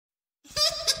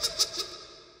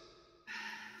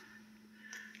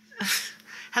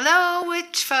Hello,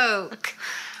 Witchfolk.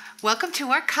 Welcome to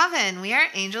our coven. We are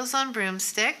angels on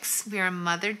broomsticks. We are a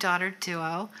mother-daughter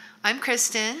duo. I'm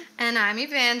Kristen. And I'm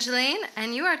Evangeline,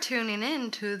 and you are tuning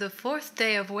in to the 4th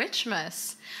day of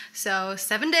Witchmas. So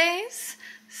 7 days,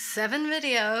 7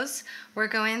 videos. We're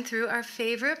going through our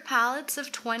favorite palettes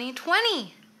of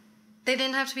 2020. They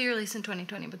didn't have to be released in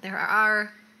 2020, but they were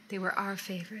our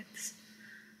favorites.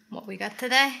 What we got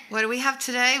today? What do we have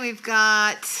today? We've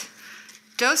got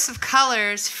Dose of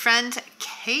Colors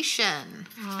Friendcation.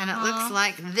 And it looks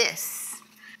like this.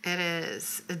 It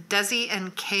is a Desi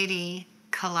and Katy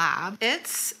collab.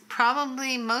 It's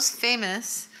probably most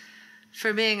famous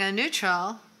for being a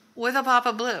neutral with a pop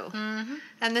of blue. Mm-hmm.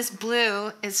 And this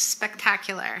blue is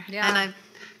spectacular. Yeah. And I've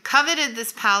coveted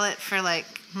this palette for like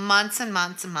months and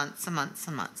months and months and months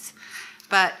and months.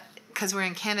 But because we're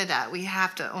in Canada, we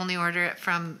have to only order it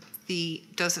from the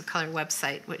Dose of Color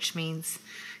website, which means,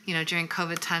 you know, during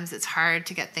COVID times, it's hard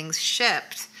to get things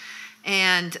shipped.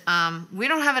 And we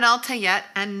don't have an Ulta yet,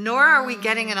 and nor are we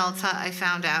getting an Ulta, I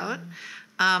found out.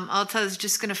 Ulta is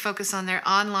just going to focus on their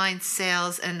online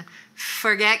sales and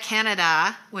forget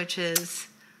Canada, which is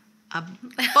a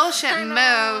bullshit move.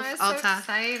 I'm so Ulta.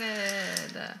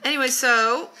 excited. Anyway,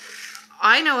 so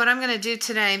I know what I'm going to do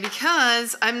today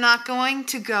because I'm not going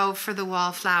to go for the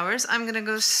wallflowers. I'm going to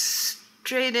go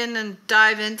straight in and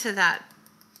dive into that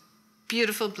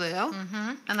beautiful blue.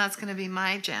 Mm-hmm. And that's going to be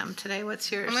my jam today.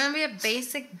 What's yours? I'm going to be a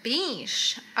basic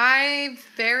beige. I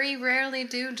very rarely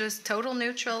do just total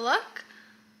neutral look,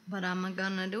 but I'm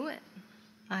going to do it.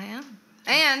 I am.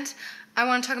 And I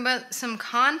want to talk about some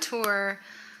contour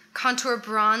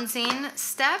bronzing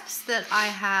steps that I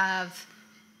have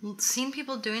seen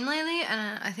people doing lately,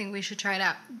 and I think we should try it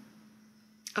out.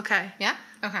 Okay. Yeah?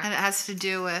 Okay. And it has to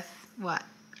do with what?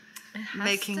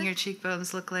 Making your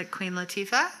cheekbones look like Queen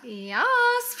Latifah?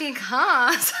 Yes,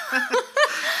 because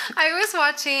I was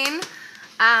watching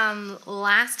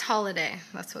Last Holiday.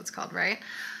 That's what it's called, right?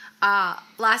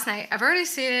 Last night. I've already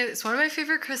seen it. It's one of my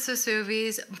favorite Christmas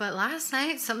movies. But last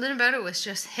night, something about it was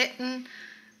just hitting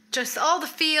just all the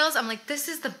feels. I'm like, this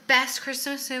is the best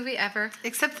Christmas movie ever.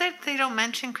 Except that they don't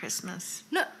mention Christmas.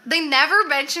 No, they never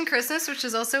mention Christmas, which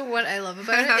is also what I love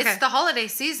about it. Okay. It's the holiday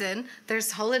season. There's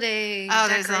holiday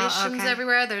decorations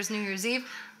everywhere. There's New Year's Eve.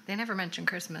 They never mention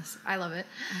Christmas. I love it.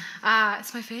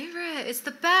 It's my favorite. It's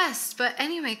the best. But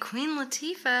anyway, Queen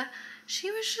Latifah, she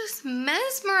was just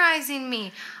mesmerizing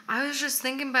me. I was just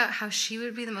thinking about how she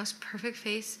would be the most perfect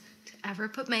face to ever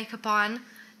put makeup on.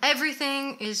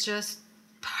 Everything is just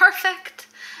perfect.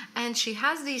 And she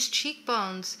has these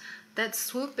cheekbones that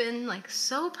swoop in like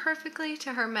so perfectly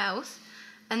to her mouth.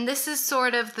 And this is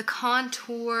sort of the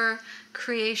contour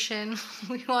creation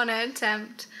we want to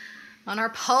attempt on our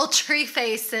paltry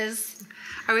faces.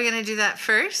 Are we going to do that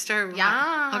first or what?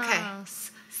 Yes. Okay.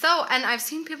 So, and I've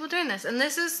seen people doing this, and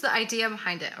this is the idea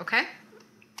behind it, okay?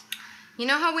 You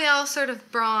know how we all sort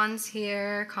of bronze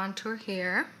here, contour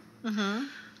here? Mm-hmm.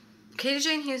 Katy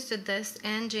Jane Hughes did this,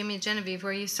 and Jamie Genevieve,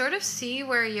 where you sort of see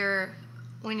where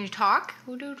when you talk,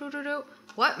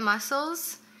 what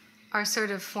muscles are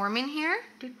sort of forming here.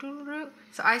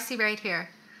 So I see right here.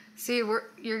 See,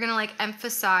 you're going to like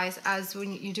emphasize as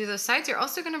when you do those sides, you're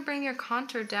also going to bring your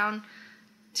contour down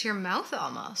to your mouth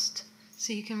almost.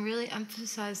 So you can really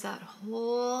emphasize that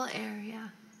whole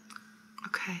area.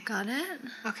 Okay. Got it?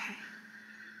 Okay.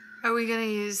 Are we going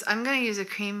to use, I'm going to use a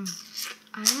cream.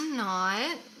 I'm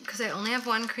not, because I only have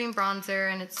one cream bronzer,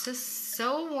 and it's just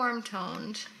so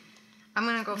warm-toned. I'm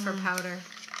going to go for powder.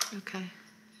 Okay.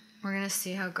 We're going to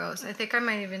see how it goes. I think I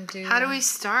might even do... How do we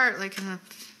start? Like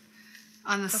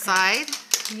on the side?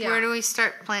 Yeah. Where do we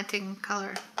start planting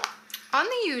color? On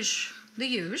the huge.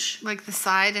 Like the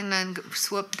side and then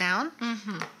swoop down?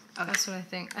 Mm-hmm. Okay. That's what I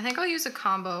think. I think I'll use a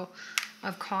combo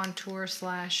of contour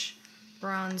 /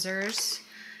 bronzers.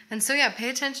 And so, yeah, pay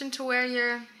attention to where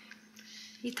you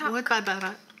talk. What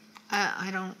about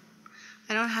I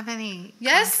don't have any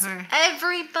Yes, contour.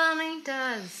 everybody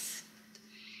does.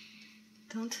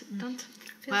 Don't.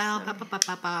 Well,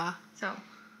 So,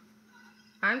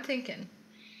 I'm thinking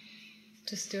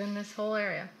just doing this whole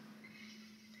area.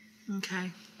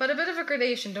 Okay. But a bit of a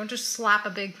gradation. Don't just slap a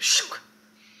big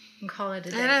and call it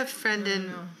a day. I had a friend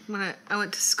when I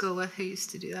went to school with who used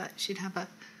to do that. She'd have a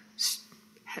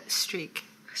streak.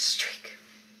 A streak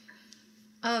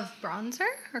of bronzer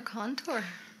or contour?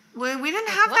 Well, we didn't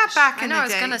have that back in the day. I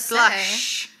was gonna say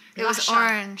blush. It was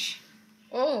orange.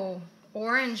 Oh,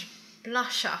 orange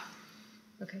blusher.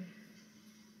 Okay.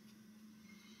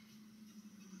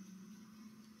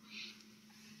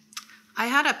 I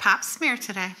had a pap smear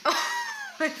today. Oh,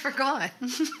 I forgot.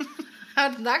 How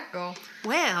did that go?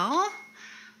 Well,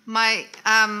 My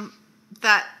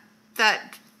that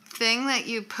thing that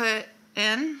you put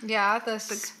in. Yeah, the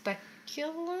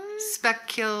speculum.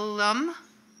 Speculum,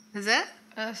 is it?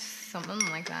 Something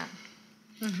like that.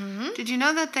 Did you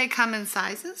know that they come in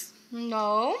sizes?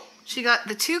 No. She got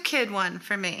the 2-kid one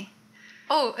for me.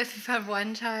 Oh, if you've had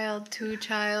 1 child, 2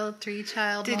 child, 3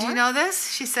 child. Did you know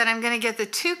this? She said, I'm going to get the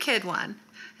 2-kid one.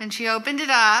 And she opened it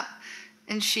up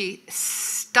and she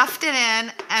stuffed it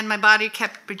in and my body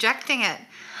kept rejecting it.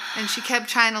 And she kept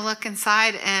trying to look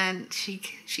inside and she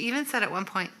even said at one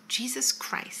point, Jesus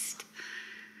Christ.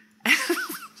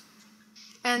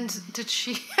 And did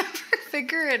she ever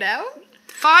figure it out?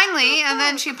 Finally, and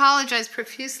then she apologized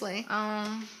profusely.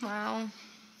 Oh, wow.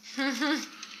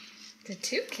 The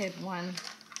 2-kid one.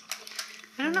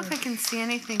 I don't know if I can see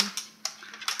anything.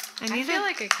 I feel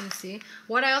like I can see.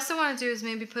 What I also want to do is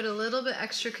maybe put a little bit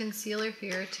extra concealer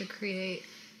here to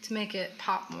make it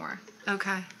pop more.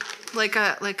 Okay. Like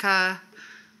a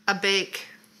bake.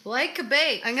 Like a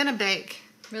bake. I'm gonna bake.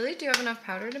 Really? Do you have enough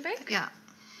powder to bake? Yeah.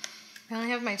 I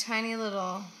only have my tiny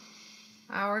little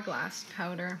hourglass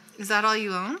powder. Is that all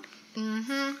you own?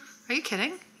 Mm-hmm. Are you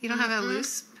kidding? You don't have a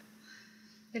loose?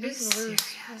 It is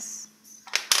loose. Yes.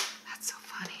 That's so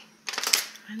funny.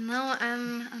 I know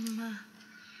I'm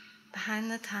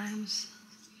behind the times.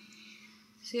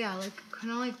 So yeah, like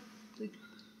kind of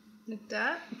like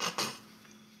that.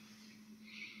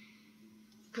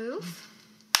 Poof.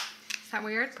 Is that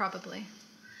weird? Probably.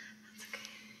 That's okay.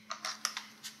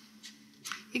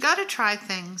 You got to try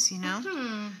things, you know?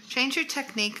 Mm-hmm. Change your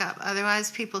technique up.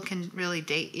 Otherwise, people can really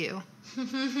date you.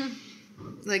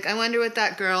 Like, I wonder what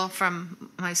that girl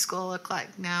from my school looked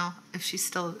like now, if she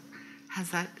still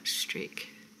has that streak.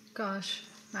 Gosh,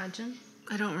 imagine.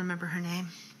 I don't remember her name.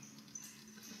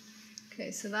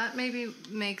 Okay, so that maybe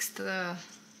makes the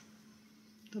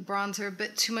bronzer a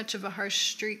bit too much of a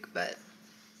harsh streak, but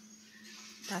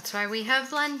that's why we have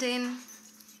blending.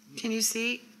 Can you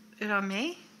see it on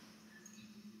me?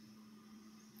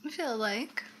 I feel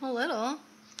like a little.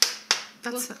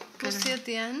 That's we'll see at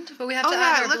the end, but we have to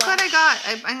add our look blush. what I got.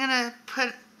 I'm gonna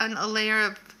put a layer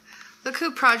of. Look who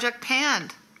Project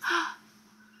Panned.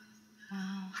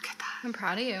 Wow. Look at that. I'm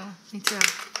proud of you. Me too.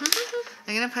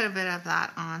 I'm gonna put a bit of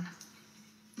that on.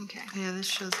 Okay. Yeah, this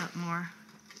shows up more.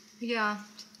 Yeah.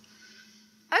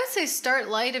 I would say start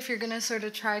light if you're going to sort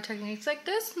of try techniques like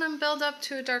this, and then build up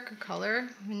to a darker color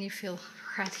when you feel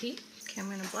ready. Okay, I'm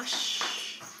going to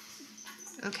blush.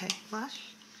 Okay,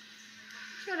 blush.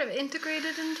 Sort of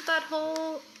integrated into that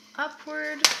whole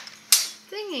upward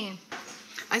thingy.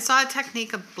 I saw a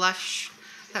technique of blush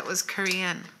that was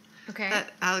Korean. Okay.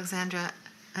 That Alexandra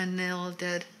Anil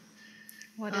did.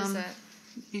 What is it?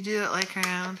 You do it like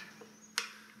around.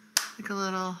 Like a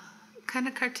little, kind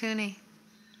of cartoony.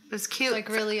 But it's cute. Like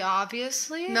really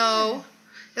obviously? No.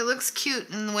 It looks cute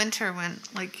in the winter when,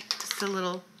 like, just a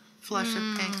little flush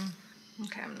of pink.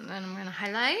 Okay, and then I'm going to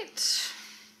highlight.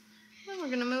 And we're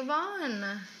going to move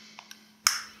on.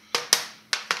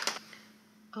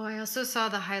 Oh, I also saw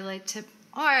the highlight tip.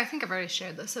 Oh, I think I've already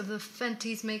shared this. Of the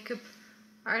Fenty's makeup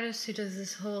artist who does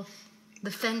this whole, the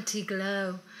Fenty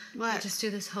Glow. What? They just do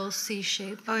this whole C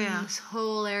shape. Oh, yeah. This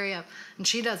whole area. And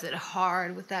she does it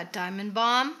hard with that diamond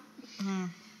bomb. Mm.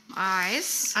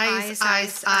 Eyes.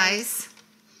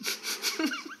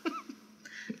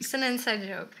 It's an inside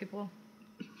joke, people.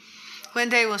 One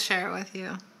day we'll share it with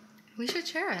you. We should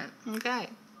share it. Okay. I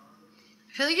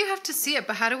feel like you have to see it,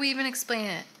 but how do we even explain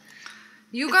it?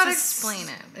 You gotta explain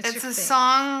it. It's a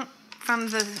song from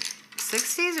the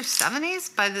 60s or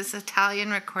 70s by this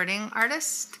Italian recording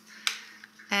artist.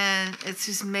 And it's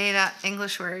just made up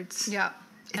English words. Yeah.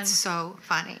 It's so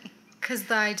funny. Because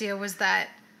the idea was that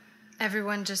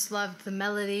everyone just loved the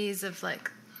melodies of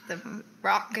like the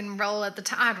rock and roll at the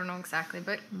time. I don't know exactly,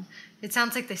 but it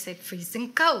sounds like they say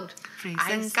freezing cold. Freezing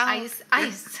ice, cold. Ice,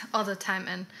 ice all the time.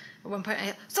 And at one point,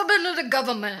 something to the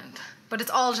government. But it's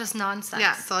all just nonsense.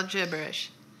 Yeah, it's all gibberish.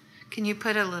 Can you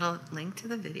put a little link to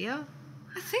the video?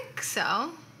 I think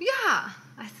so. Yeah.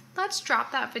 Let's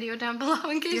drop that video down below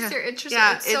in case you're interested.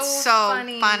 Yeah, it's so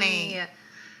funny.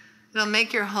 It'll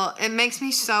make your whole... It makes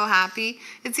me so happy.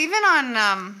 It's even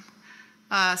on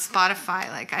Spotify.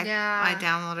 Like, I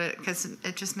downloaded it because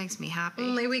it just makes me happy.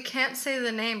 Only we can't say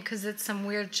the name because it's some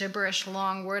weird gibberish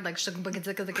long word like...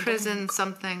 Prison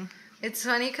something. It's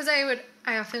funny because I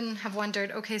often have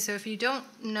wondered, okay, so if you don't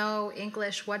know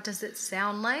English, what does it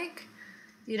sound like?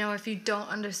 You know, if you don't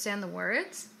understand the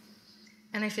words.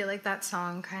 And I feel like that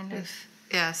song kind of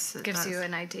gives you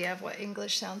an idea of what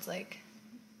English sounds like.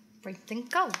 Freezing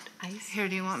cold ice. Here,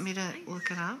 do you want me to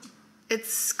look it up?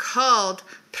 It's called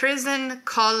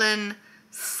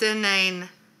Prisencolinensinainciusol.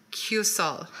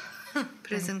 Prisencolinensinainciusol.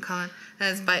 Prisencolin. And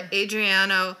it's by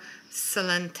Adriano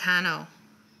Celentano.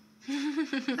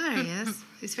 There he is.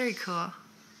 He's very cool.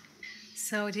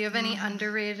 So, do you have any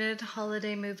underrated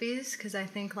holiday movies? Because I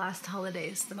think Last Holiday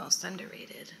is the most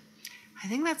underrated. I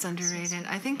think that's underrated.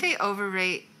 I think they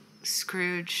overrate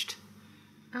Scrooged.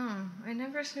 Oh, I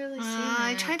never really seen it.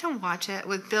 I tried to watch it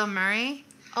with Bill Murray.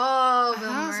 Oh, Bill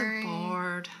I Murray. was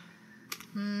bored.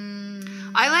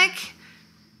 I like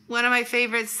one of my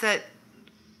favorites that,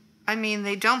 I mean,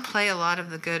 they don't play a lot of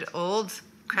the good old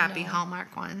crappy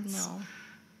Hallmark ones. No.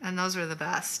 And those were the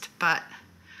best. But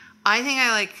I think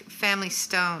I like Family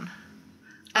Stone.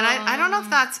 And I don't know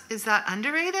if is that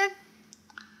underrated?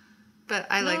 But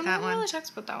I like that one. No, really talks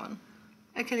about that one.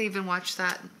 I could even watch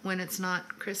that when it's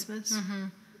not Christmas. Mm-hmm.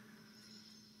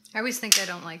 I always think I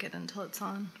don't like it until it's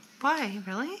on. Why?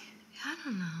 Really? I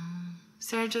don't know.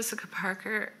 Sarah Jessica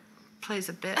Parker plays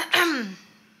a bitch.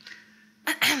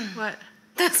 What?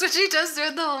 That's what she does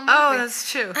throughout the whole movie. Oh,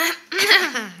 that's true.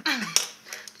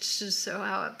 It's just so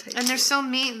how uptight. And they're so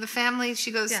mean. The family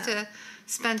she goes to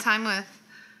spend time with,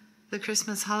 the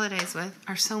Christmas holidays with,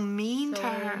 are so mean to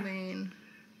her. So mean.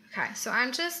 Okay, so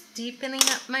I'm just deepening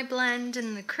up my blend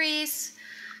in the crease.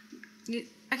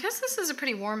 I guess this is a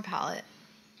pretty warm palette,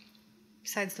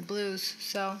 besides the blues.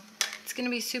 So it's going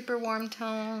to be super warm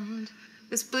toned.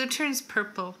 This blue turns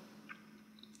purple.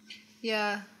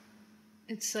 Yeah.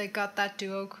 It's like got that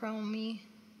duochrome-y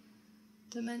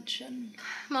dimension.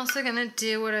 I'm also going to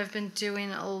do what I've been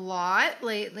doing a lot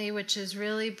lately, which is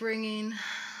really bringing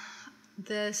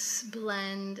this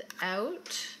blend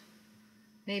out.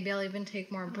 Maybe I'll even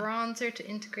take more bronzer to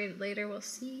integrate it later. We'll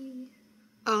see.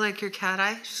 Oh, like your cat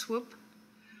eye swoop?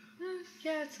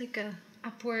 Yeah, it's like a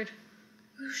upward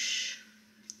whoosh.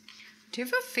 Do you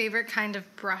have a favorite kind of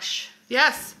brush?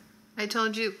 Yes, I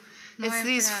told you. No, It's I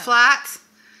these forgot. flat,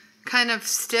 kind of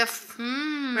stiff,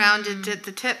 rounded at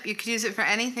the tip. You could use it for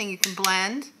anything. You can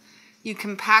blend. You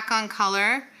can pack on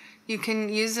color. You can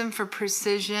use them for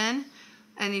precision.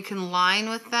 And you can line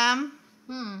with them.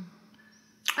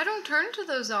 I don't turn to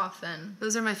those often.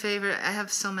 Those are my favorite. I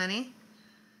have so many.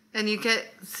 And you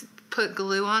put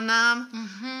glue on them.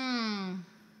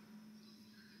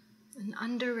 An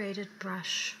underrated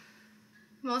brush.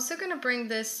 I'm also going to bring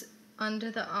this under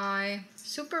the eye,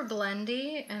 super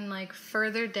blendy and like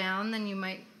further down than you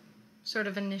might sort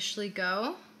of initially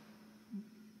go.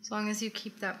 As long as you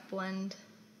keep that blendy.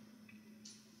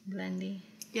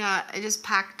 Yeah, I just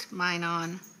packed mine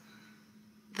on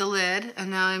the lid, and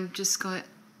now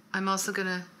I'm also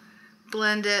gonna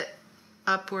blend it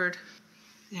upward.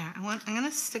 Yeah, I'm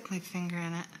gonna stick my finger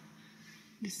in it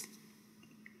just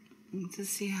to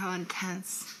see how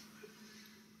intense.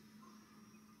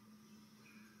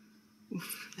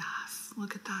 Oof, yes,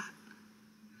 look at that.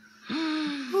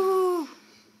 Ooh.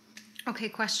 Okay,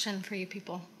 question for you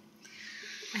people.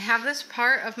 I have this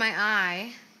part of my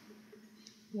eye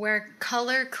where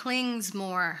color clings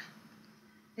more.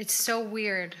 It's so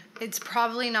weird. It's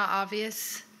probably not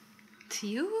obvious to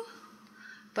you,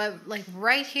 but like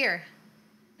right here.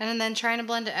 And then trying to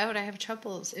blend it out, I have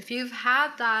troubles. If you've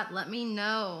had that, let me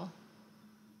know.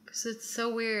 Because it's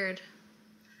so weird.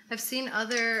 I've seen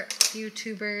other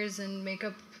YouTubers and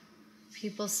makeup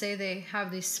people say they have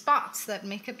these spots that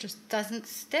makeup just doesn't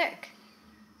stick.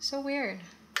 So weird.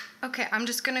 Okay, I'm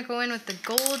just going to go in with the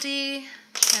Goldie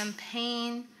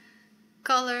Champagne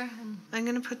color. I'm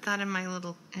gonna put that in my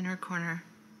little inner corner.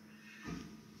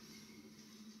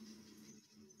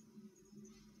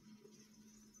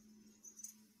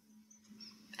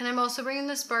 And I'm also bringing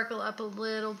the sparkle up a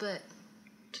little bit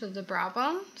to the brow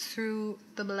bone through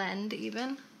the blend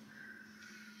even.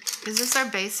 Is this our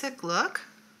basic look?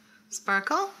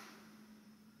 Sparkle?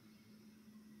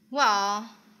 Well,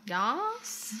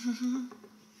 yes.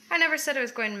 I never said I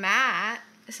was going matte.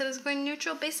 I said I was going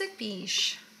neutral basic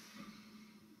beige.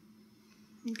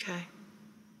 Okay.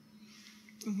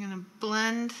 I'm gonna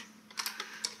blend.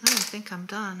 I don't think I'm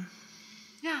done.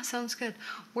 Yeah, sounds good.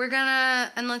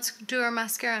 And let's do our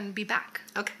mascara and be back.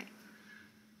 Okay.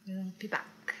 We'll be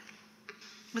back.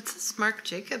 What's this Marc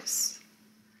Jacobs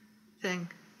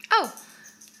thing? Oh,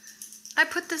 I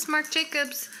put this Marc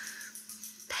Jacobs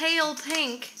pale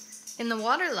pink in the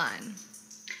waterline.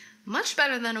 Much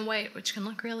better than a white, which can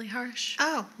look really harsh.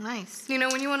 Oh, nice. You know,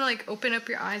 when you want to like open up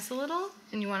your eyes a little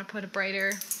and you want to put a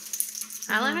brighter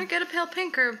eyeliner, get a pale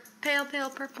pink or pale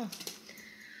purple.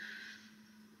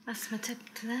 That's my tip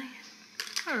today.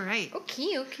 All right.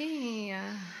 Okay.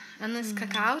 And this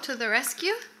cacao to the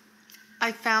rescue.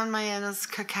 I found my Anna's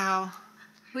cacao.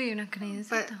 Well, you're not going to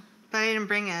use it though. But I didn't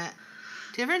bring it.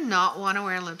 Do you ever not want to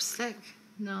wear lipstick?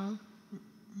 No.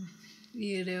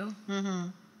 You do? Mm-hmm.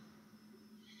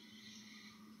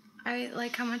 I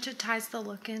like how much it ties the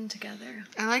look in together.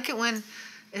 I like it when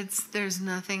there's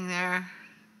nothing there.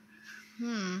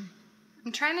 I'm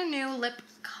trying a new lip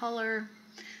color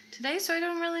today, so I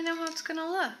don't really know how it's gonna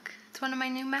look. It's one of my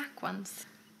new MAC ones.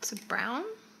 It's a brown.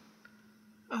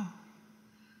 Oh.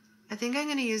 I think I'm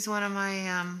gonna use one of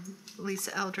my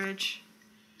Lisa Eldridge.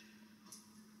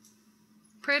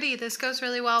 Pretty. This goes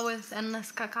really well with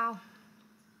Endless Cacao.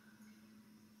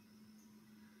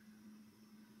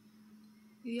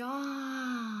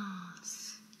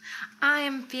 Yes. I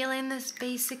am feeling this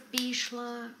basic beige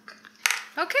look.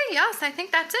 Okay, yes, I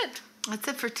think that's it. That's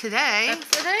it for today. That's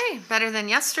today. Better than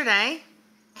yesterday.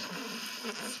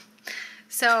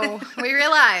 So we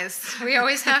realized we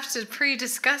always have to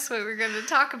pre-discuss what we're going to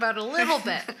talk about a little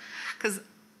bit. Because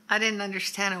I didn't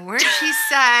understand a word she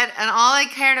said, and all I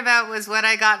cared about was what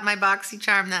I got in my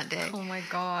BoxyCharm that day. Oh my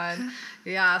God.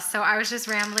 Yeah, so I was just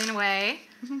rambling away.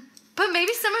 But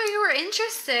maybe some of you were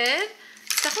interested.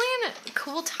 It's definitely a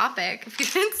cool topic. If you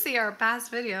didn't see our past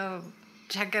video,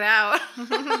 check it out.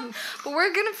 But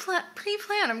we're going to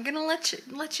pre-plan. I'm going to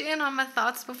let you in on my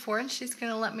thoughts before, and she's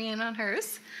going to let me in on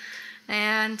hers.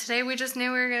 And today we just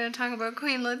knew we were going to talk about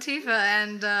Queen Latifah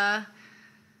and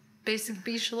basic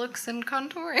beach looks and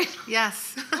contouring.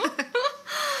 Yes.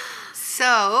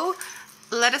 So,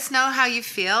 let us know how you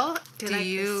feel. Do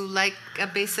you like a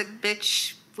basic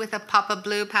bitch with a pop of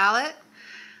blue palette?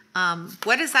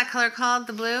 What is that color called,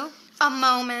 the blue? A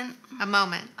moment. A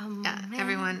moment. A moment.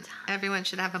 Yeah, everyone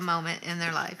should have a moment in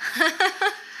their life.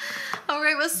 All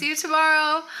right, we'll see you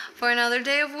tomorrow for another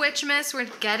day of Witchmas. We're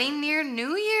getting near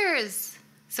New Year's.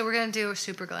 So we're going to do a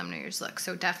super glam New Year's look.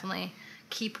 So definitely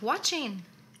keep watching.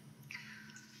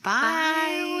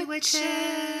 Bye,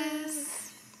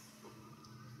 witches.